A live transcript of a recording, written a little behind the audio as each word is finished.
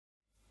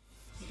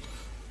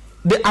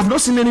I've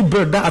not seen any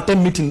bird that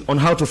attend meeting on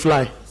how to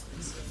fly.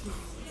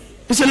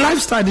 It's a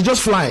lifestyle. They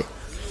just fly.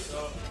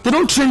 They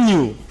don't train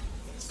you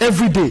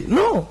every day.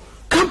 No.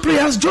 Camp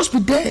prayers, just be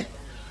there.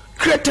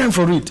 Create time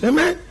for it.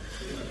 Amen.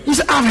 He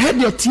said, I've heard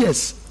your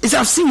tears. He said,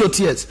 I've seen your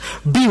tears.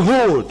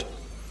 Behold,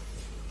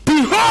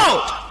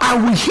 I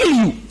will heal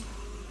you.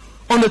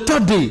 On the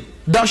third day,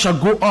 thou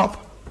shalt go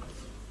up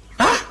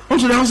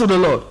unto the house of the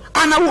Lord.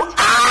 And I will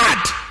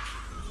add.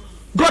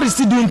 God is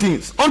still doing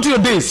things unto your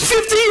days.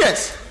 50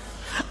 years.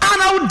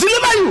 And I will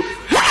deliver you.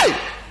 Hey!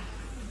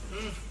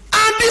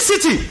 And this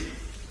city,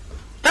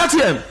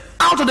 LTM,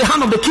 out of the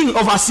hand of the king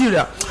of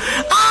Assyria. And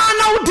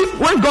I will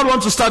when God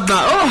wants to start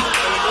now.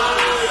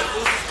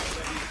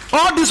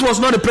 All this was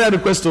not a prayer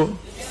request, though.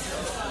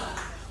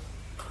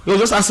 You were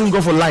just asking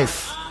God for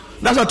life.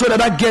 That's why I told you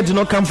that girl did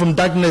not come from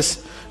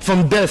darkness,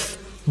 from death,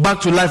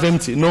 back to life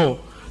empty. No.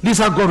 This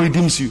is how God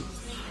redeems you.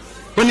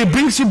 When He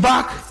brings you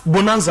back,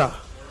 bonanza.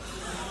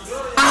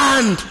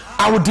 And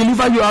I will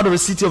deliver you out of the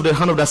city of the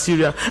hand of the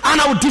Assyria. And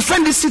I will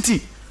defend this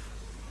city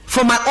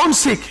for my own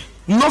sake,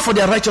 not for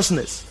their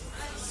righteousness,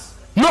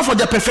 not for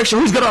their perfection.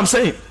 Who's got what I'm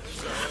saying?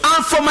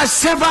 And for my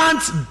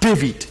servant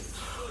David.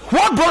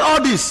 What brought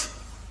all this?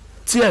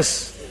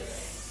 Tears.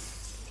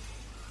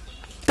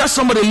 Tell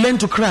somebody, learn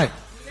to cry.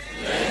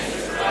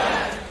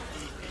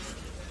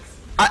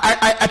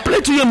 I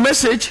played to you a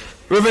message.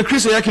 Reverend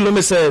Chris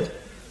Oyakilome said,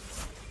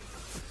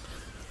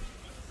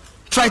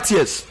 try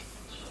tears.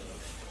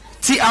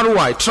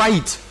 TRY, try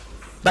it.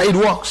 That it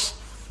works.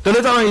 The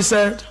later on he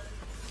said,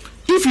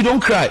 if you don't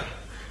cry,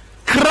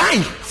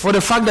 cry for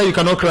the fact that you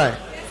cannot cry.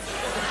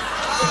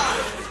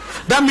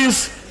 That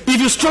means if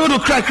you struggle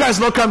to cry, cry is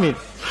not coming.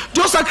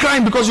 Just start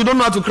crying because you don't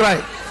know how to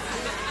cry.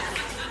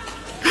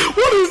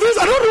 What is this?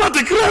 I don't know how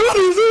to cry. What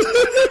is this?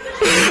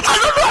 I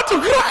don't know how to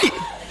cry.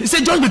 He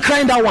said, just be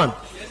crying that one.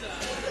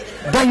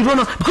 That you don't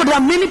know. Because there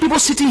are many people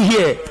sitting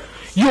here.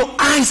 Your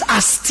eyes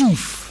are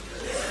stiff.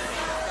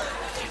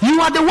 You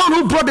are the one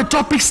who brought the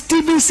topic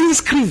Stevenson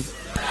scream.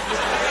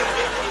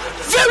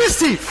 Very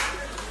stiff.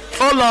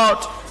 Oh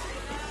Lord,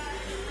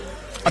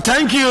 I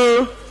thank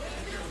you.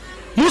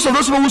 Most of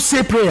those people who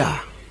say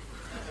prayer,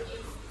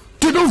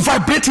 they don't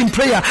vibrate in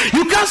prayer.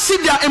 You can't see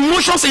their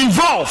emotions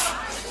involved.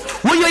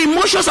 When your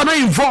emotions are not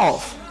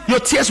involved, your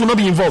tears will not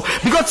be involved.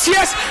 Because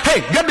tears,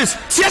 hey, get this,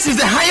 tears is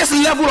the highest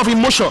level of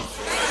emotion.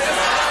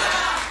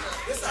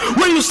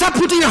 When you start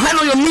putting your hand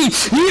on your knee,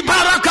 you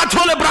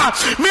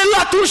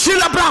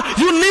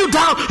kneel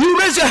down, you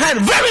raise your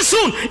hand, very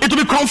soon it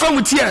will be confirmed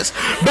with tears.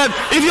 But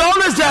if you're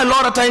always there,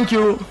 Lord, I thank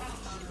you.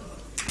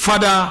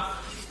 Father,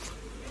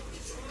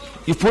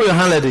 you put your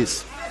hand like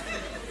this.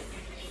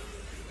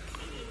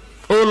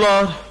 Oh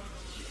Lord,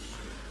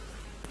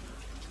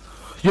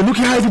 you're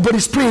looking how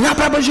everybody's praying. You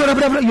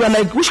are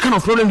like, which kind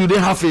of problem do they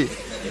have here?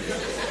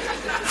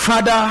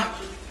 Father,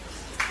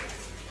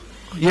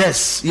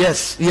 yes,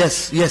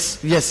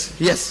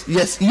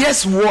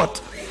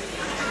 what?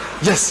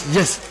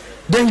 Yes.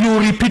 Then you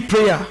repeat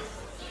prayer.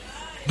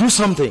 Do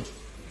something.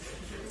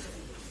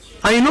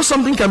 And you know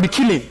something can be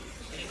killing.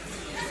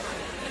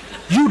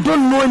 You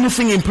don't know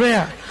anything in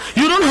prayer.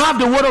 You don't have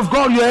the word of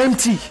God, you're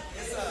empty.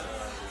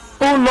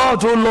 Oh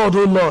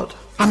Lord.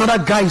 Another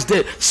guy is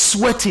there,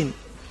 sweating.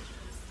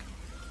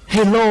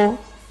 Hello.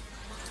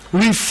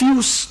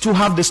 Refuse to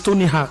have the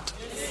stony heart.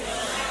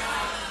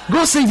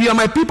 God said, if you are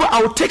my people,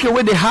 I will take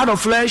away the heart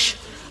of flesh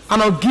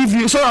and I'll give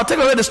you. So I'll take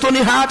away the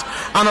stony heart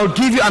and I'll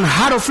give you an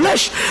heart of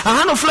flesh. A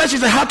heart of flesh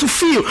is a heart to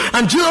feel.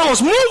 And Jesus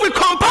was moved with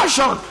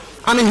compassion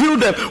and He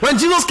healed them. When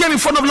Jesus came in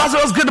front of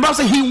Lazarus' grave, the Bible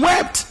said He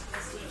wept.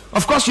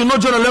 Of course, you know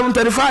John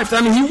 11:35.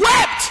 I mean, He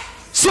wept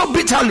so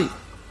bitterly.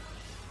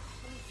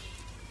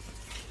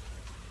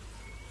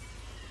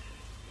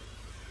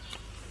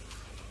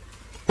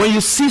 When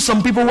you see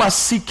some people who are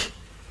sick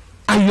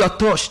and you are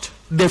touched,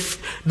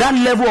 that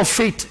level of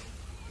faith,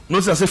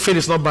 notice I say faith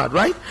is not bad,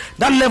 right?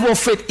 That level of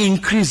faith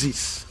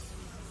increases.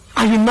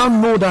 And you now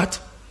know that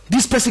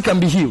this person can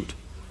be healed.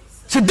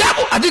 Say,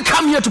 devil, I didn't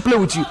come here to play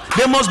with you.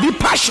 There must be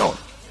passion.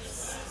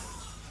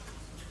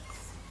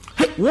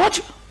 Hey,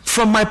 watch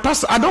from my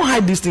pastor. I don't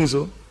hide these things,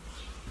 though.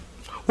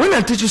 When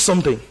I teach you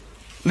something,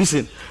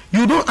 listen,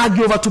 you don't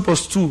argue over 2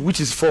 + 2, which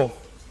is 4.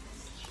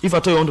 If I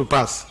tell you want to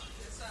pass.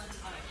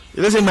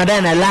 You don't say,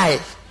 Madam, I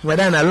lie.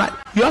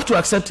 You have to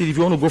accept it if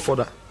you want to go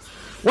further.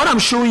 What I'm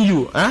showing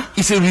you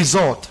is a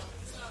result.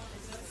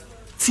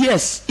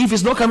 Tears, if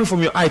it's not coming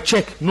from your eye,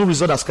 check. No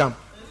result has come.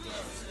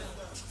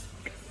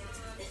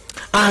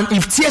 And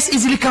if tears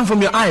easily come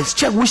from your eyes,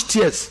 check which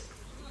tears.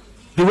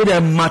 The way they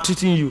are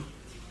maltreating you.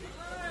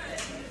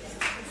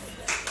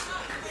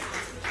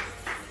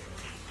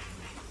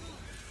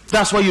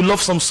 That's why you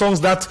love some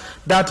songs that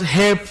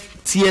help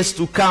tears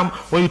to come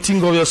when you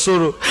think of your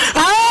sorrow.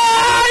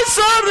 I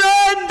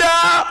surrender.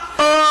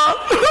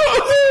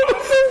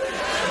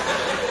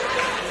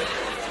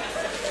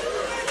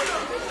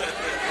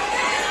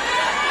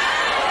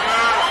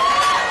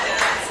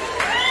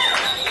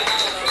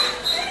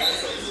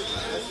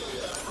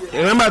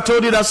 Remember I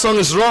told you that song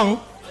is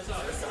wrong?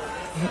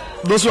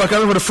 Those who are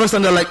coming for the first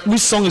time, they're like,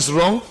 which song is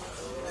wrong?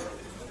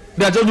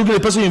 They are just looking at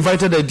the person you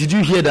invited there. Did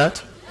you hear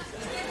that?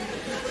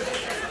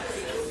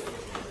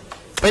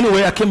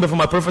 Anyway, I came back for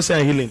my prophecy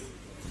and healing.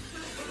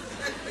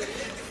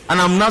 And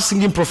I'm now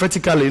singing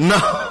prophetically.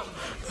 Now,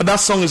 that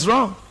song is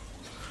wrong.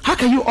 How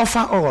can you offer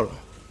all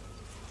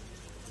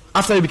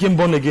after you became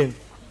born again?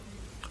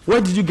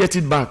 Where did you get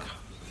it back?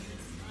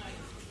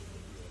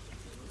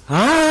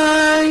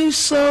 I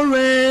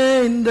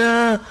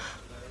surrender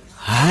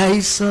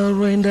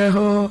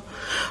all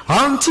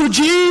unto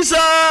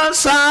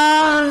Jesus.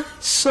 I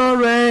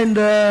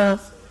surrender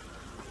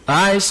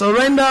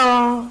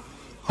all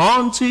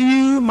unto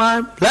you,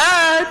 my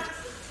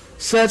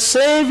blessed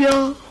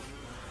Savior.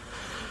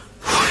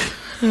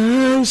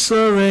 I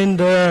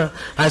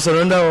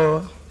surrender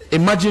all.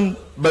 Imagine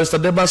Barrister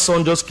Deba's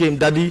son just came,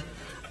 Daddy,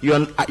 you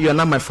are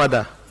not my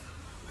father.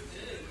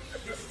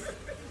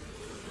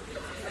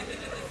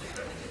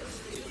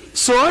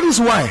 So that is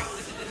why.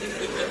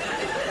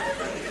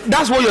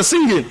 That's what you're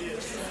singing.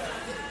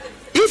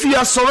 If you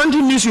are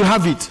surrendering, means you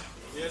have it.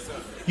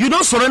 You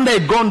don't surrender a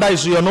gun that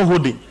is you are not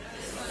holding.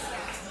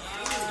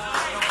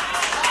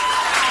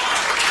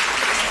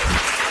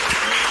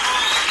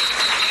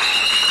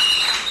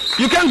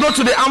 You can't go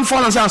to the armed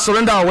force and say, I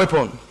surrender our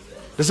weapon.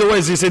 They say, where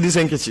is he? Say, this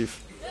handkerchief.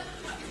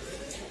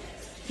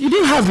 You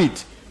didn't have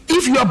it.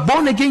 If you are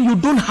born again, you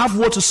don't have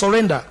what to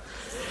surrender.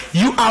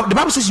 You are, the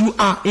Bible says you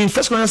are, in 1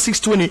 Corinthians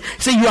 6:20,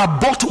 say you are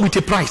bought with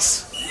a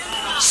price.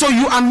 So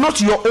you are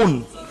not your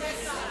own.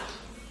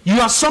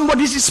 You are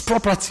somebody's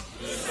property.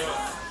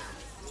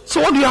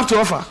 So what do you have to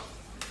offer?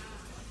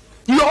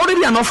 You are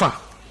already an offer.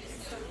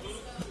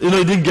 You know,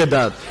 you didn't get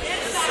that.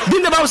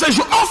 Didn't the Bible say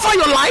you offer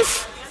your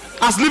life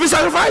as living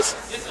sacrifice?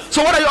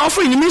 So what are you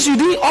offering? It means you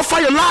didn't offer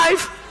your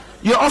life.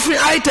 You're offering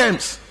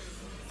items.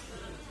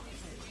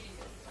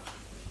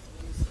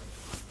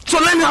 So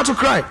learn how to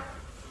cry.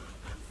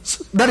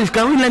 So that if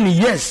can we learn it?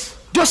 Yes.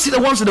 Just sit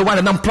there once in a while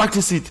and then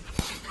practice it.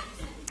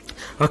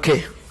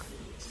 Okay.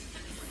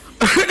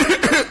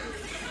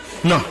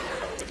 No.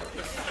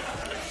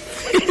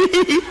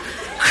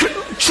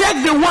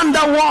 Check the one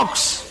that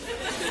walks.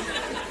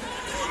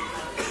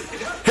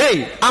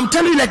 Hey, I'm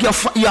telling you like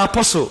your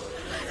apostle.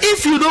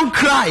 If you don't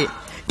cry,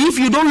 if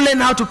you don't learn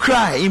how to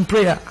cry in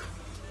prayer,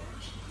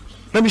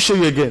 let me show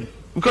you again.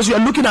 Because you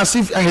are looking as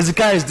if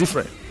Hezekiah is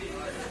different.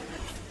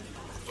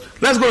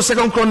 Let's go to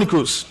 2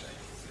 Chronicles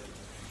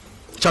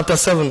chapter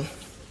 7.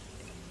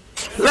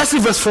 Let's see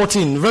verse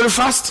 14. Very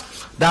fast.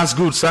 That's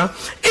good, sir.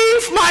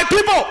 If my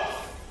people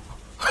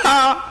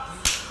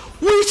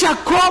which are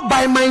called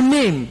by my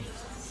name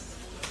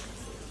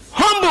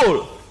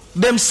humble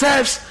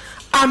themselves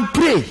and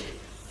pray,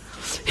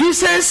 he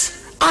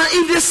says, and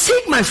if they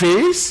seek my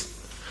face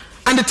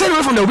and they turn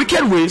away from their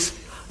wicked ways,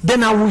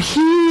 then I will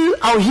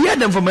hear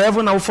them from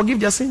heaven. I will forgive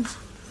their sins,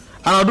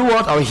 and I'll do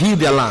what? I'll heal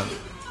their land.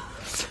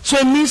 So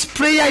it means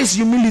prayer is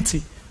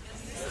humility.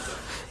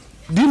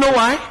 Do you know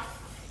why?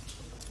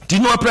 Do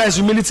you know why prayer is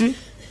humility?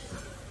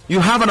 You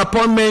have an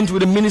appointment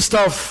with the Minister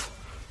of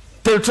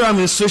Territorial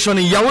Administration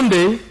in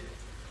Yaoundé,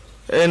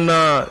 and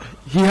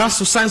he has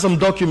to sign some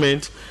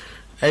document,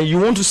 and you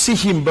want to see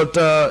him, but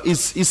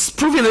it's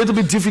proving a little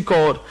bit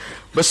difficult.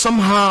 But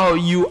somehow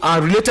you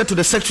are related to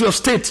the Secretary of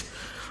State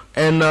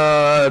and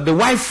the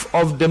wife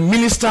of the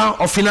Minister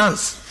of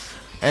Finance,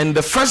 and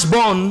the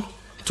firstborn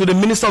to the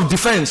Minister of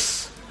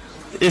Defense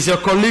is your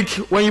colleague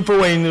when you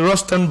were in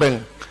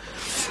Rustenburg.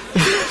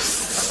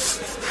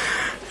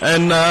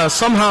 And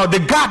somehow the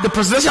guard, the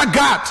presidential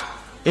guard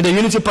in the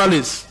Unity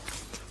Palace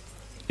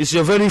is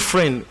your very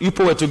friend. You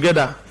were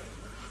together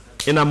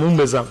in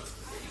Amumbeza.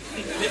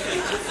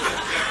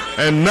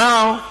 And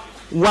now,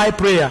 why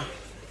prayer?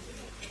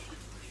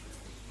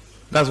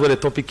 That's where the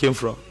topic came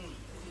from.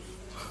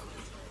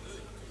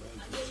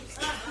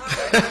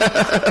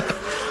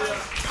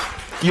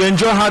 You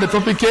enjoy how the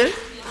topic came?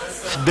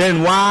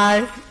 Then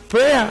why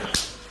prayer?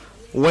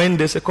 When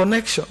there's a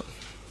connection.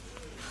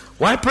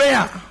 Why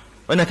prayer?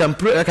 When I can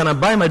pray, I can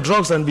buy my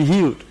drugs and be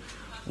healed.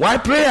 Why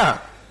prayer?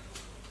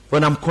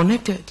 When I'm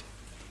connected.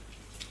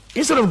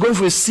 Instead of going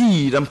for a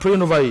seed and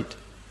praying over it,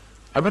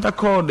 I better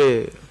call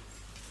the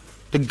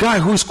guy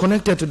who is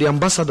connected to the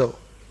ambassador.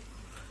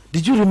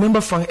 Did you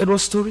remember Frank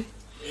Edwards' story?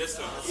 Yes,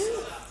 sir.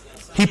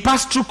 He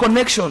passed through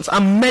connections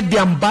and met the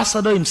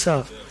ambassador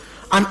himself.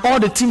 And all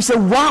the team said,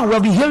 wow, we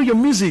have been hearing your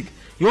music.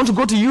 You want to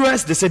go to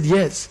US? They said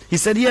yes. He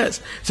said yes.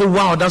 He said,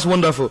 wow, that's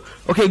wonderful.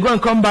 Okay, go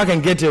and come back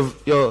and get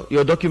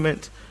your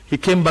document. He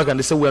came back and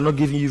they said, we are not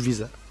giving you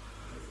visa.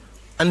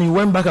 And he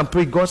went back and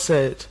prayed. God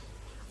said,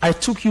 I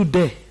took you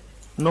there,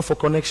 not for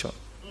connection.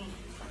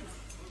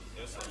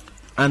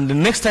 And the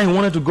next time he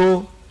wanted to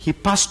go, he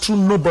passed through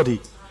nobody.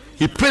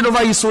 He prayed over,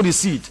 he sowed his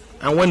seed.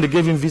 And when they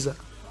gave him visa.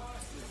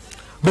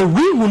 But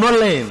we will not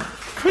learn.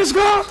 Praise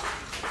God.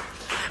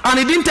 And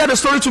he didn't tell the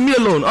story to me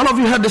alone. All of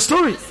you heard the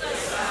story.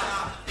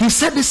 He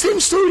said the same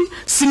story.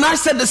 Sinai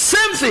said the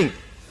same thing.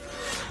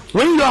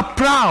 When you are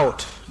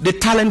proud, the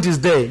talent is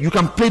there. You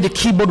can play the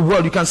keyboard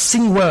well. You can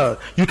sing well.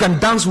 You can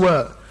dance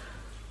well.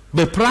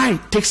 But pride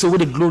takes away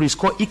the glory. It's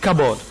called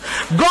Ichabod.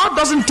 God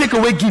doesn't take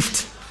away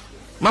gift.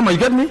 Mama, you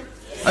get me?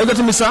 Are you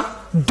getting me, sir?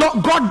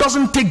 God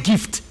doesn't take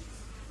gift.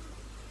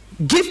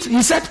 Gift,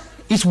 he said,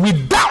 is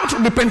without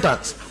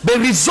repentance. The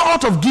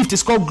result of gift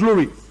is called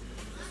glory,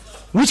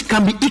 which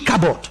can be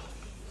Ichabod.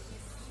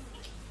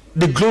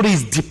 The glory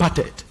is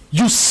departed.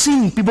 You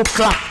sing, people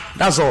clap.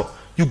 That's all.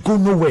 You go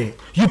nowhere.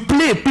 You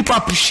play, people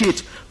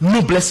appreciate.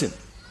 No blessing.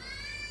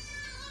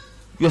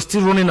 You're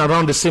still running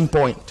around the same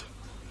point.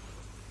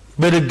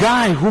 But the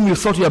guy whom you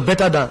thought you are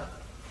better than.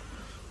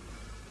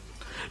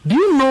 Do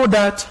you know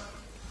that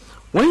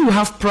when you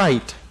have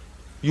pride,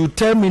 you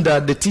tell me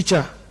that the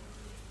teacher,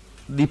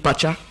 the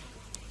pacha,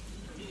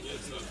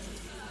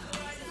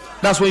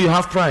 that's when you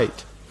have pride.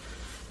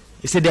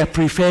 He said they are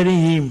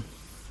preferring him.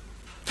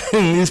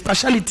 His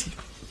partiality.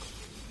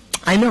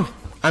 I know.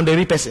 I'm the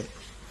real person.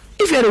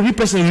 If you're a real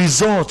person,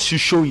 results should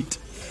show it.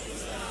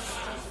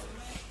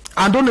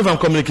 I don't know if I'm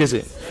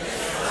communicating.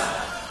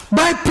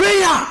 By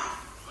prayer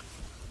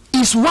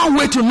is one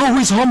way to know who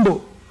is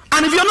humble.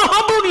 And if you're not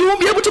humble, you won't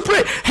be able to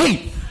pray.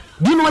 Hey,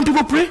 do you know when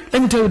people pray?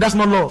 Let me tell you, that's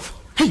not love.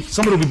 Hey,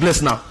 somebody will be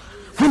blessed now.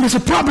 When there's a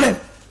problem,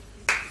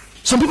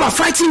 some people are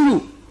fighting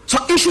you,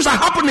 some issues are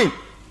happening,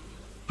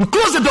 you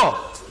close the door.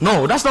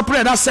 No, that's not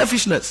prayer, that's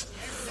selfishness.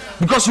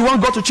 Because you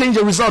want God to change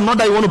the result, not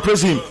that you want to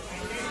praise him.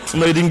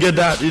 No, you didn't get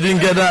that. You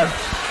didn't get that.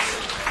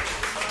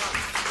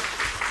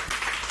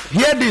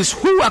 Hear this.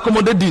 Who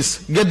accommodate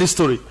this? Get this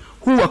story.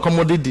 Who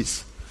accommodate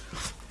this?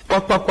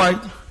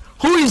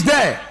 Who is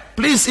there?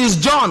 Please, is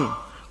John.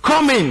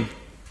 Come in.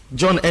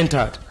 John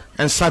entered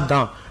and sat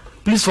down.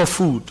 Please, for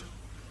food.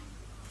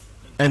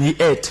 And he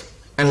ate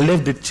and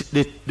left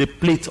the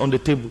plate on the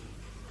table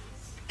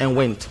and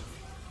went.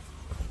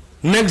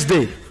 Next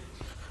day,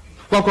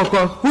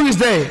 who is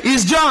there?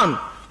 Is John.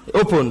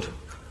 Opened.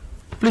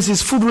 Please,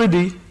 is food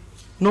ready?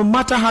 No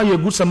matter how you're a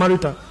good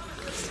Samaritan,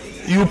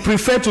 you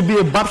prefer to be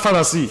a bad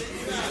Pharisee.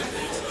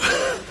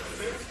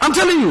 I'm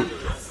telling you,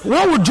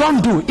 what would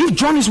John do? If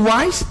John is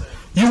wise,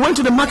 you went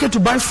to the market to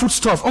buy food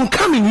stuff. On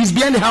coming, he's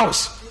behind the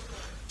house,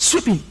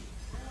 sweeping,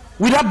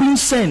 without being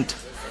sent.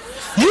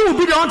 You will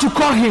be the one to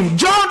call him.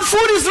 John,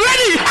 food is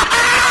ready.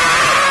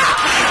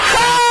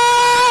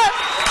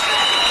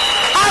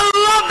 I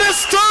love this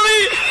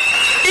story.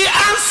 He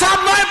answered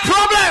my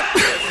problem.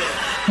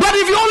 But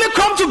if you only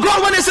come to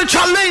God when it's a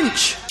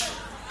challenge,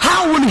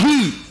 how will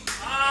he?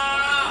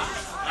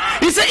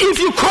 He said, if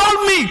you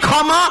call me,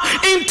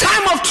 in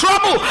time of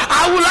trouble,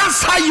 I will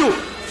answer you.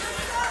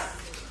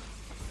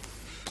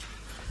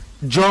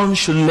 John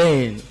should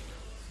learn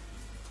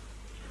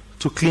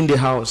to clean the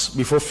house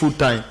before food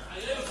time.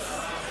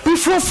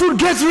 Before food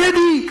gets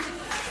ready.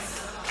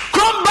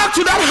 Come back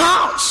to that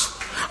house.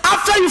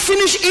 After you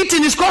finish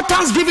eating, it's called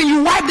Thanksgiving.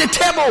 You wipe the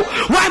table,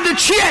 wipe the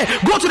chair,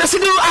 go to the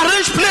city,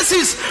 arrange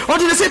places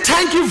until they say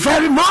thank you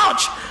very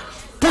much.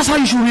 That's how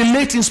you should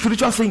relate in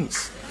spiritual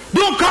things.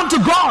 Don't come to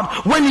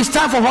God when it's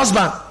time for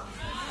husband,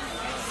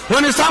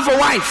 when it's time for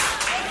wife.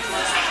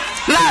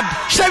 Lad,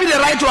 show me the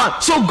right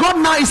one. So God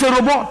now is a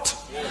robot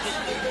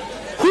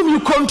whom you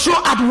control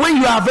at when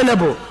you are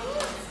available.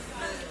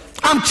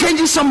 I'm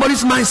changing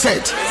somebody's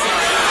mindset.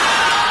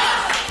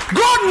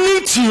 God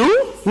needs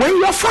you when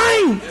you're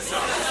fine.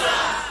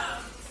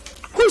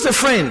 Who's a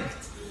friend?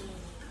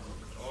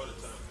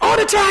 All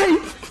the time.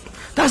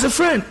 That's a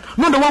friend.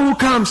 Not the one who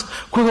comes,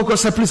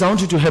 say, please, I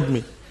want you to help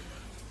me.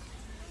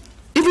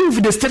 Even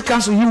if the state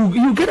council,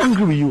 you get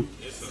angry with you.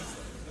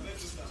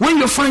 When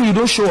you're fine, you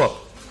don't show up.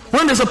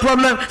 When there's a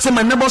problem, say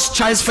my neighbor's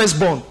child's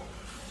firstborn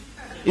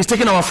is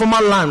taking our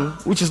former land,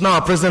 which is now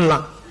our present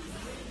land.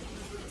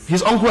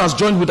 His uncle has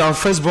joined with our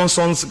firstborn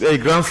son's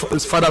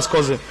grandfather's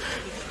cousin.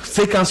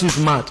 State council is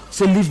mad.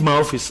 Say, leave my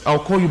office. I'll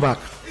call you back.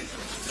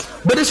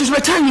 But this is the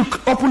time you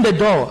open the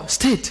door.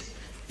 State.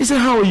 He said,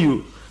 how are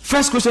you?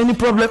 First question, any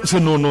problem? He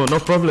said, no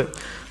problem.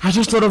 I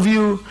just thought of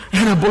you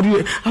and I bought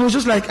you. I was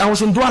just like, I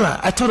was in Douala.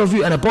 I thought of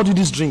you and I bought you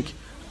this drink.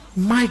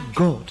 My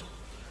God.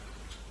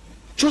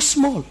 Just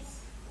small.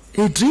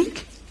 A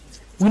drink?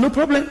 With no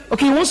problem.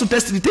 Okay, he wants to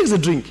test it. He takes the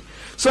drink.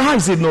 So how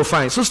is it? No,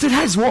 fine. So State,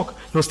 how is work?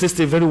 No, State,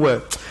 stay very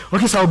well.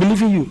 Okay, so I'll be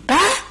leaving you.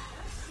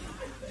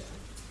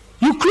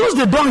 You closed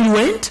the door and you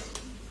went?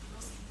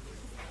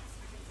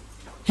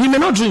 He may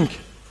not drink.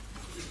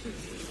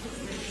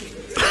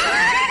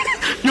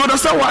 You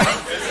understand why?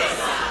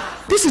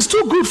 This is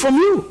too good from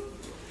you.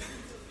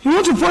 You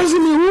want to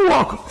poison me? Who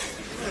walk?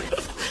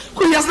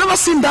 Because he has never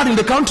seen that in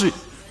the country.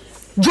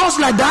 Just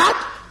like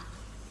that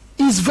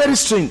is very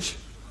strange.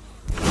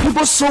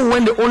 People sow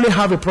when they only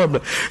have a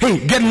problem.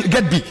 Hey,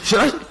 get big. Should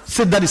I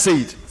say daddy say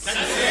it?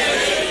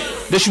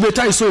 There should be a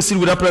time you sow a seed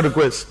without prayer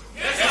request.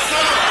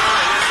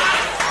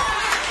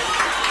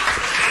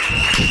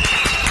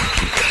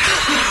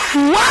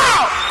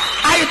 Wow!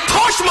 I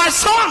touched my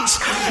sons.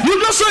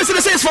 You just saw it.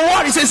 They say it's for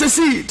what? He says it's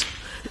a seed.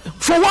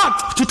 For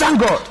what? To thank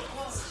God.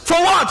 For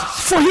what?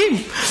 For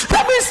him.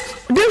 That means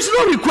there's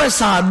no request,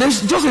 sir.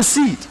 There's just a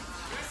seed.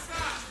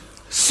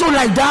 So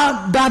like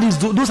that is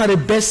those are the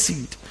best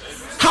seed.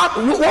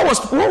 What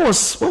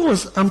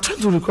was I'm trying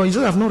to recall. You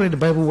just have not read the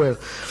Bible well.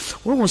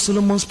 What was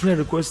Solomon's prayer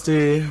request?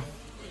 No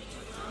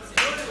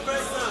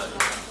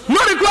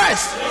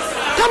request.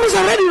 That means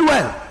I read it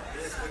well.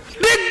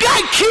 The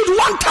guy killed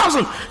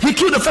 1,000. He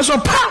killed the first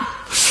one. Pam!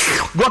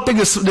 God take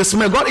the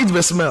smell. God eats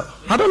the smell.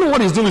 I don't know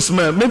what he's doing with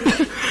smell. Maybe.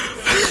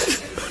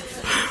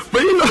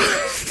 But you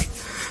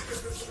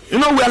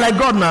know, we are like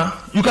God now.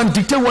 You can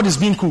dictate what is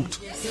being cooked.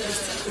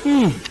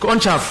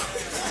 Conchav.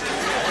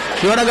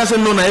 The other guy said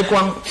no, na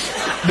ekwang.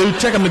 They will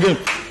check him again.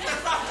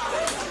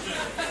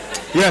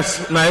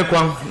 Yes, na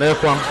ekwang.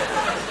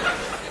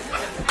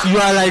 You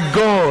are like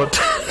God.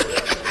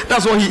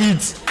 That's what he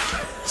eats.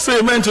 Say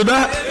amen to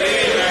that.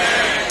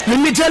 Let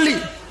me tell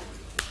you.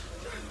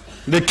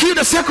 They killed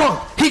the second.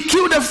 He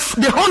killed the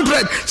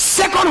 100.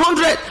 Second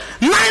 100.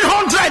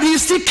 900. He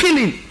is still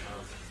killing.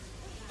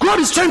 God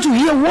is trying to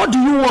hear, what do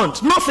you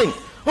want? Nothing.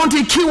 Until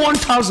he killed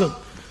 1,000.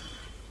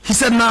 He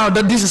said now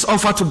that this is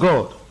offered to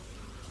God.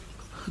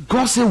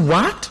 God said,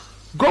 what?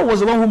 God was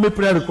the one who made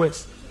prayer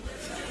requests.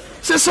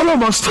 He said,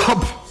 Solomon,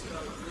 stop.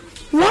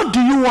 What do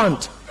you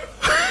want?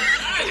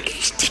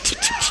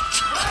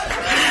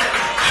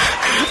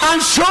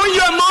 I'm showing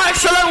you a more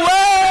excellent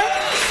way.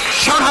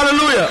 Shout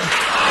hallelujah.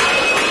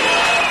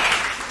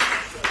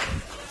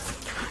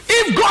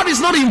 If God is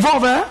not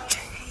involved,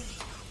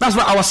 that's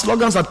why our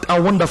slogans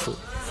are wonderful.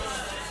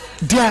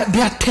 They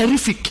are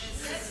terrific.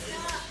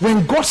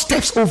 When God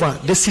steps over,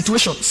 the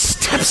situation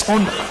steps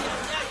under.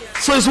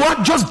 So it's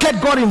what? Just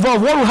get God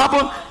involved. What will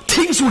happen?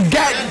 Things will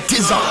get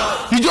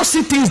dissolved. You just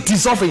see things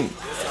dissolving.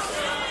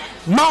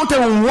 Mountain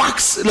will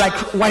wax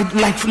like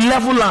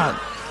level land.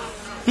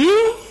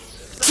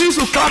 Trees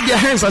will clap their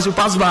hands as you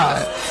pass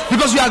by.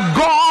 Because you are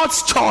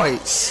God's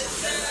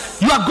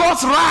choice. You are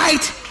God's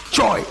right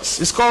choice.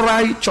 It's called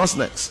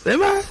righteousness.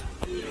 Amen.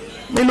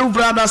 My little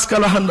brothers,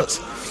 handles.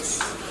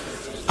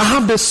 I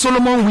have the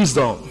Solomon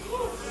wisdom.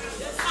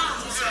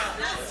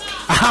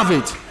 I have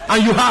it.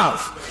 And you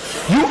have.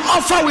 You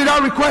offer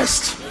without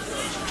request.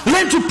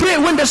 Learn to pray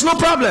when there's no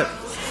problem.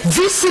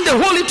 Visit the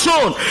holy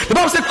throne. The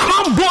Bible says,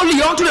 come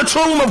boldly unto the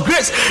throne room of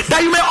grace,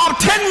 that you may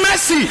obtain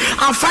mercy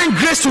and find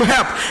grace to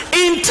help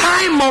in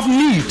time of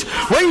need.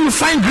 When you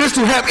find grace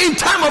to help in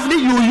time of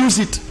need, you will use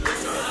it.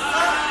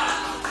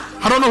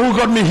 I don't know who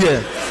got me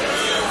here.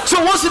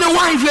 So once in a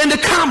while, if you're in the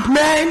camp,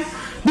 man,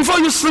 before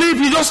you sleep,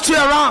 you just stay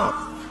around.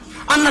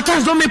 And at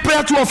times, don't make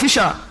prayer too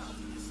official.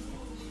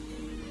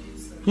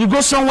 You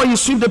go somewhere, you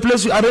sweep the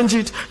place, you arrange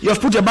it. You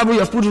have put your Bible, you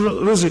have put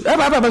rosary. You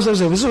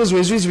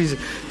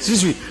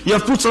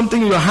have put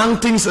something, you hang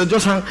things,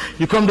 just hang.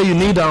 You come there, you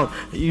kneel down,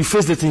 you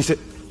face the thing, you say,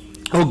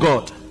 oh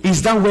God,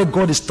 is that where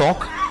God is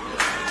talk?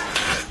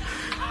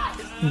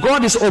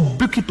 God is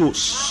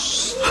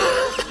ubiquitous.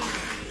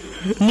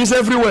 He's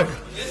everywhere.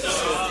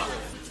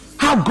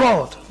 How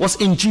God was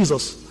in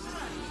Jesus,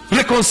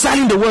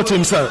 reconciling the world to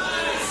himself.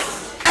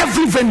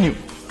 Every venue.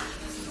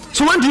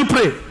 So when do you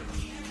pray?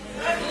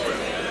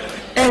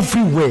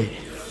 Everywhere.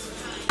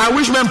 I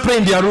wish men pray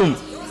in their room.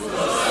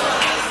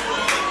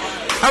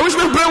 I wish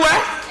men pray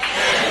where?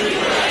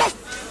 Everywhere.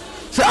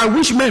 So I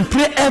wish men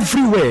pray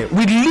everywhere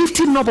with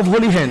lifting up of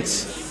holy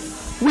hands,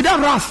 without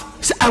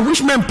wrath. So I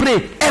wish men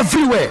pray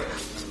everywhere.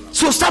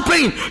 So start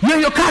praying. You're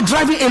in your car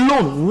driving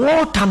alone.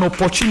 What an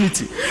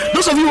opportunity.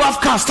 Those of you who have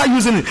cars, start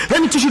using it.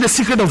 Let me teach you the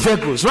secret of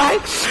vehicles,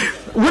 right?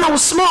 When I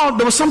was small,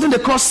 there was something they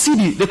call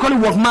CD. They call it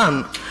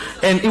Walkman.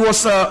 And it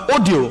was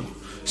audio.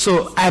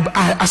 So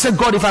I said,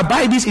 God, if I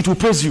buy this, it will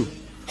praise you.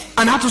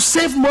 And I had to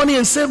save money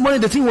and save money.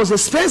 The thing was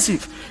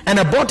expensive. And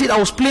I bought it. I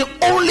was playing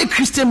only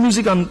Christian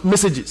music and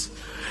messages.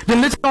 Then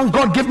later on,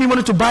 God gave me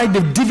money to buy the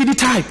DVD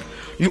type.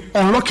 You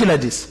unlock it like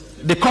this.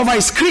 The cover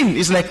is screen.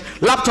 It's like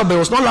laptop. There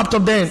was no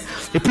laptop then.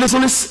 It plays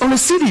on a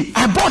CD.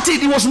 I bought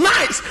it. It was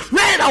nice.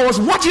 Man, I was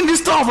watching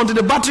this stuff until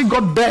the battery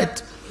got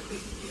dead.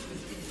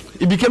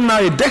 It became now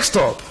a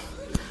desktop.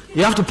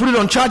 You have to put it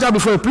on charger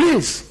before it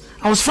plays.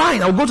 I was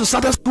fine. I'll go to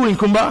Saturday school in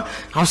Kumba.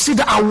 I'll sit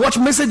there. I'll watch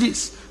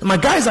messages. And my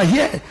guys are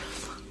here.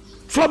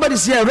 Flobert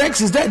is here. Rex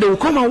is there. They will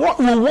come and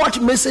we'll watch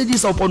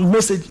messages upon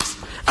messages.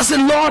 I said,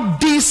 Lord,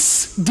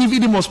 this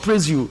DVD must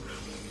praise you.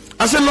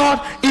 I said, Lord,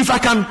 if I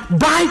can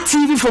buy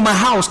TV for my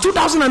house,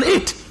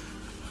 2008.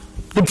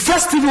 The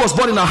first TV was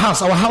bought in our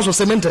house. Our house was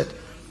cemented.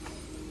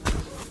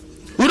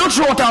 We don't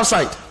throw water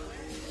outside.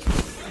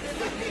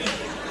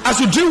 As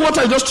you drink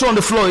water, you just throw on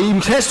the floor.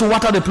 It has to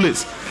water the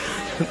place.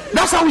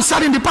 That's how we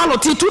sat in the parlor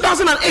till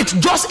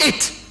 2008.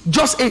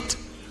 Just eight.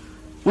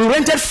 We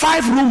rented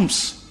 5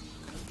 rooms.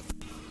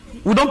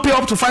 We don't pay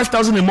up to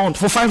 5,000 a month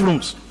for 5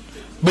 rooms.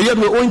 But yet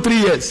we're owing 3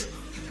 years.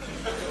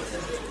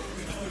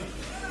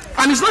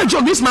 And it's not a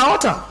joke. This is my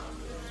altar.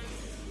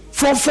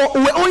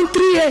 We're owing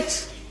 3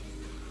 years.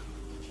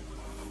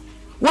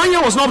 1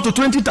 year was not up to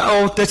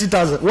 20,000 or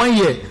 30,000. 1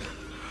 year.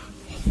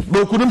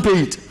 But we couldn't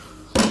pay it.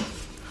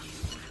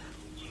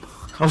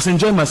 I was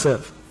enjoying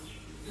myself.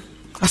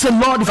 I said,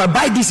 Lord, if I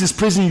buy this, it's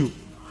praising you.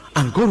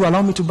 And God will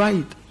allow me to buy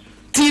it.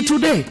 Till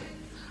today.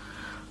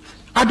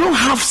 I don't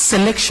have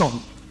selection.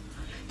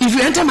 If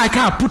you enter my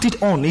car, put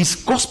it on. It's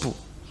gospel.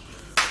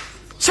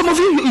 Some of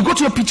you go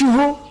to your PT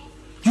hole,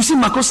 you see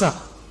Makosa.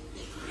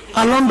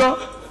 Alondo.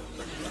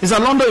 Is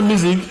Alondo in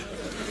music?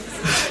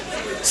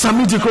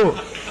 Sami Diko.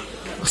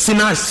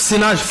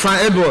 Sinaj,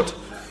 Frank Edward.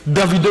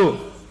 Davido.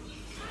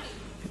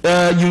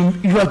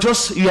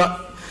 You are.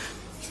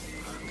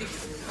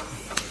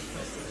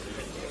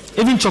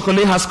 Even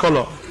chocolate has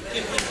color.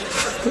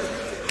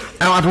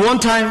 And at one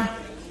time,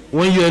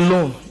 when you're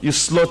alone, you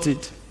slot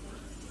it.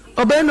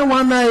 I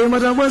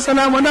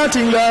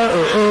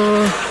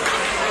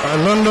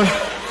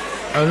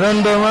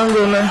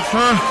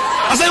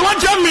said, what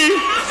tell me?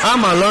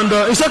 I'm a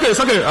London. It's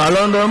okay. A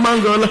London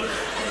Mangola.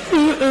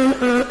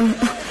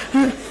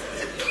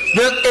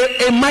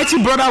 A mighty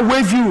brother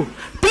wave you.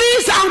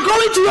 Please, I'm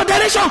going to your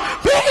direction.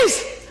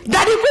 Please,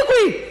 daddy,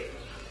 quickly.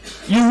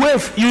 You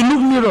wave, you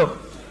look mirror.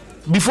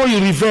 Before you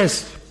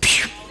reverse,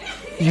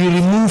 you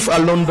remove a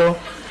London.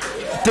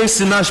 Take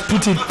Sinach,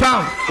 put it,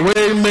 bam.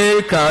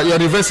 Waymaker, you're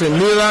reversing.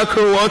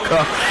 Miracle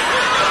worker.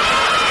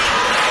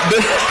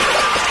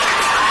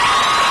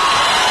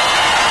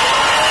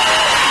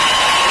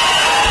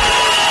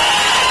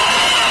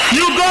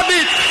 You got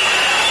it.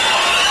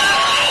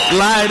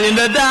 Light in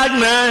the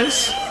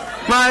darkness.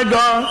 My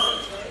God.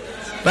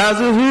 That's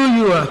who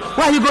you are.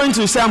 Where are you going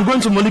to? Say, I'm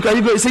going to Monica.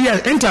 You go. Say,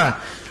 yes, enter.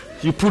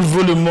 You put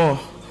volume more.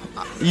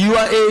 You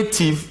are a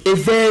thief, a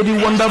very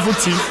wonderful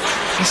thief.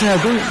 I say, I'm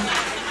going.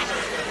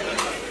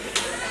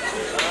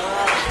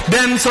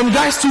 Then some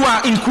guys too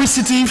are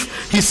inquisitive.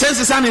 He sends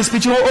his hand in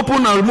speech. You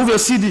open and remove your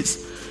CDs.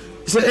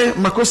 He said, hey,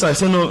 Makosa. I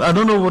said, no, I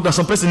don't know what.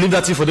 Some person leave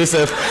that thing for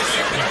themselves.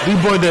 Big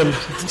boy them.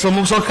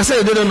 Some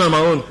cassette they don't know on my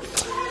own.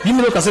 Give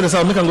me the cassette.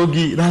 I'll make them go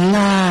give. That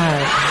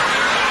lie.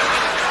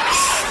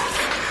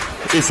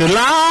 It's a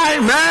lie,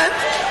 man.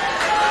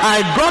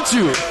 I got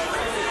you.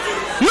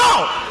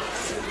 No.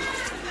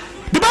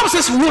 The Bible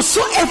says,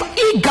 whatsoever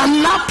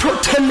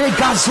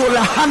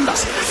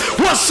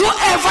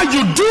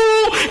you do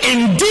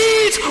in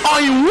deed or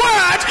in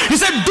word, he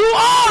said, do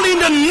all in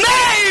the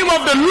name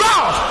of the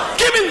Lord,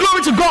 giving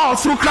glory to God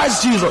through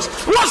Christ Jesus.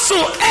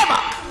 Whatsoever.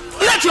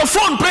 Let your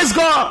phone praise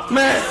God,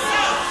 man.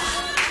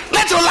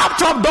 Let your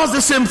laptop does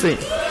the same thing.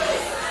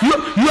 You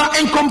are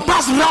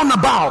encompassed round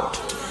about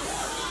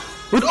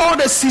with all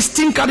the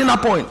 16 cardinal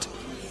point.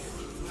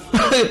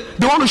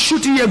 They want to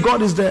shoot you here,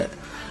 God is there.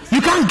 You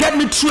can't get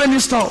me through any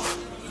stuff.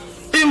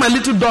 Even my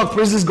little dog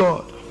praises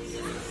God.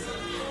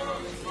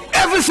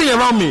 Everything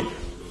around me.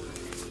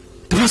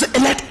 The Bible says,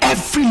 let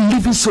every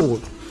living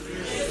soul.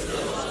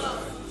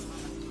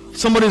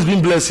 Somebody's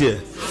been blessed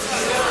here.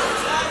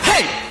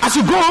 Hey, as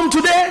you go home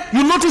today,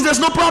 you notice there's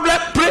no problem,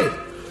 pray.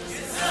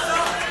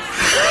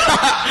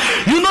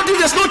 You notice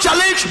there's no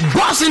challenge,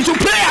 burst into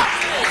prayer.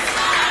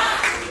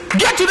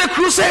 Get to the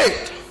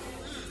crusade.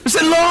 You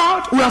say,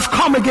 Lord, we have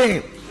come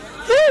again.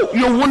 Woo,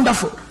 you're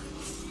wonderful.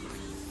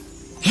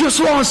 You're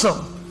so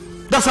awesome.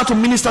 That's how to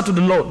minister to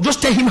the Lord.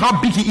 Just tell him how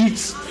big he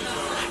is.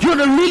 You're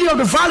the lily of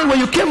the valley. When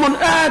you came on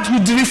earth, you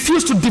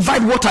refused to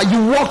divide water.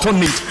 You walked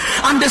on it.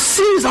 And the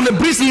seas and the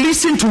breeze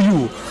listen to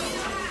you.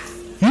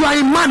 You are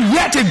a man,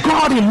 yet a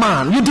God in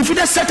man. You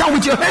defeated Satan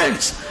with your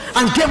hands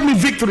and gave me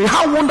victory.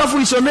 How wonderful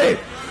is your name.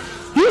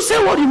 You say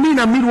what you mean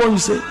and mean what you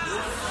say.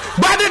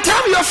 By the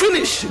time you're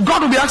finished,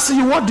 God will be asking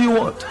you, what do you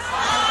want?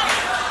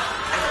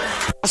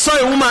 I saw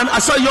a woman, I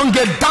saw a young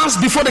girl dance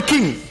before the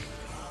king.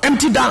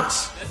 Empty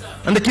dance.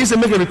 And the king said,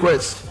 make a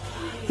request.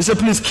 He said,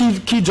 please kill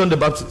John the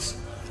Baptist.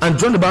 And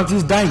John the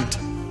Baptist died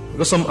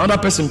because some other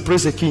person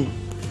praised the king.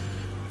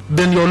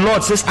 Then your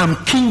Lord says, I'm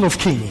King of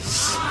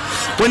Kings.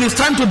 When it's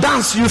time to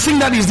dance, you think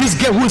that is this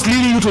girl who is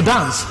leading you to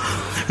dance.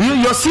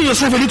 You're seeing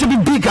yourself a little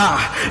bit bigger.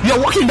 You're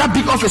working in that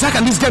big office. How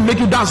can this girl make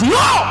you dance?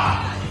 No!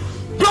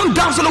 Don't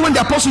dance only when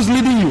the apostle is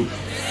leading you.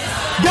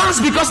 Dance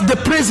because the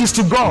praise is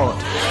to God.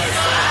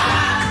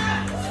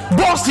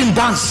 Burst in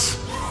dance.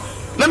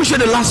 Let me show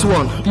you the last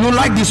one. You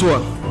like this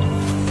one.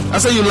 I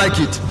say you like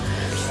it.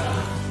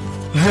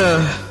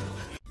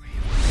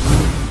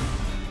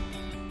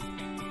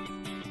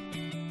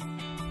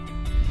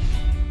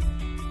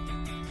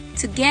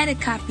 To get a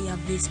copy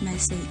of this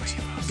message,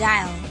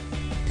 dial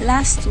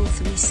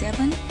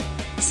 +237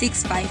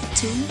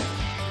 652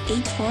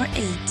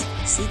 848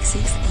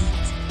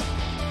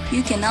 668.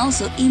 You can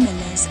also email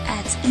us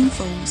at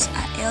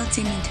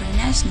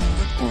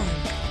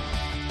infos@ltminternational.org.